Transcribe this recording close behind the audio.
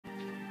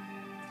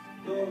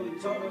Oh,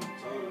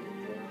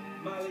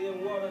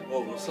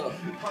 what's up?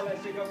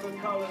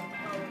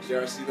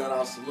 GRC, not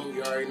out salute.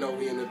 You already know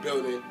we in the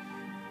building. You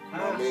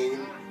know what I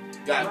mean?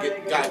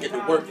 Gotta get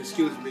to work,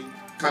 excuse me.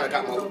 Kinda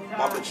got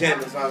my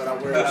pajamas on that I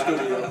wear in the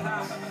studio.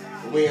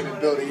 But we in the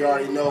building, you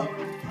already know.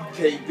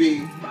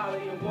 KB,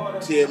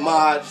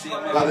 T-Mod,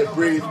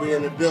 weatherbeeze, we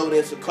in the building.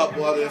 It's a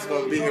couple others that's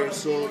gonna be here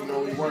soon. You know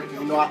we working.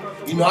 You know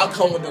I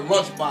come with the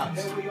lunchbox.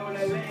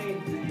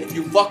 If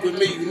you fuck with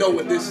me, you know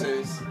what this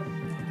is.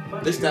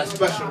 This that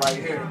special right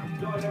here.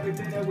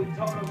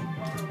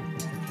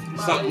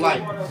 Something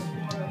like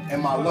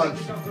in my lunch.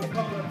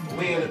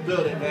 We in the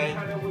building, man.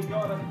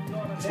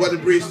 It's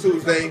weatherbeeze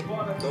Tuesday.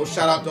 No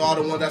shout out to all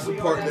the ones that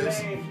supporting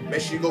this.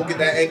 Make sure you go get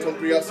that income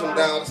 3 ups and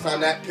downs. It's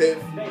time that piff.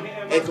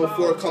 Income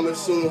 4 coming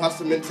soon.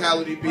 Hustle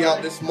mentality be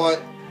out this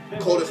month.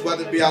 Coldest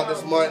weather be out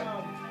this month.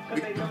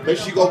 Make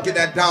sure you go get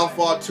that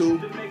downfall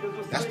too.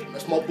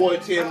 That's my boy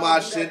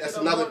T-Mod shit. That's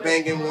another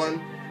banging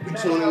one. We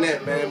tuning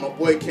in, man. My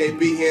boy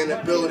KB here in the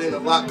building. A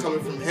lot coming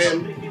from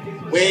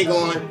him. We ain't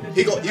going.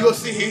 You'll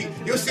see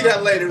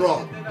that later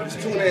on. Just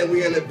tune in.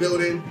 We in the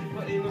building.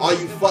 All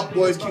you fuck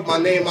boys, keep my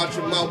name out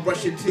your mouth.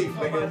 Brush your teeth,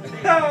 nigga.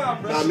 You know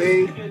what I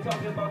mean?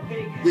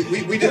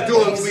 We just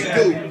doing what we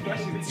do.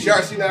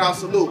 GRC, not our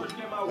salute. You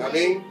know what I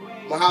mean?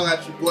 I'ma holla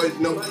at you boys.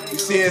 You know, you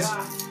see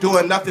us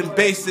doing nothing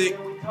basic.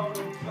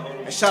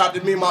 And shout out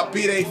to me, my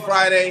B-Day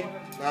Friday.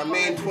 I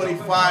mean,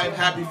 25,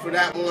 happy for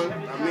that one.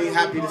 I mean,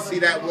 happy to see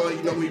that one.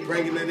 You know, we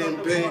bringing it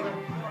in big.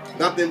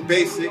 Nothing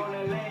basic.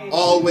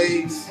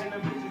 Always.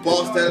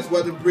 Ball status,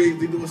 weatherbeeze,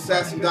 legal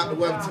assassin, Dr.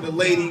 Web to the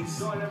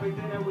ladies.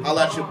 I'll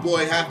let your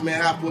boy, Half Man,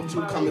 Half Wolf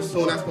 2 coming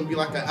soon. That's going to be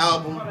like an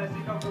album.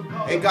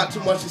 Ain't got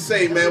too much to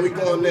say, man. We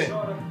going in.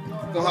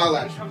 Go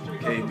holla at you.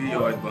 KB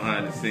always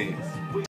behind the scenes.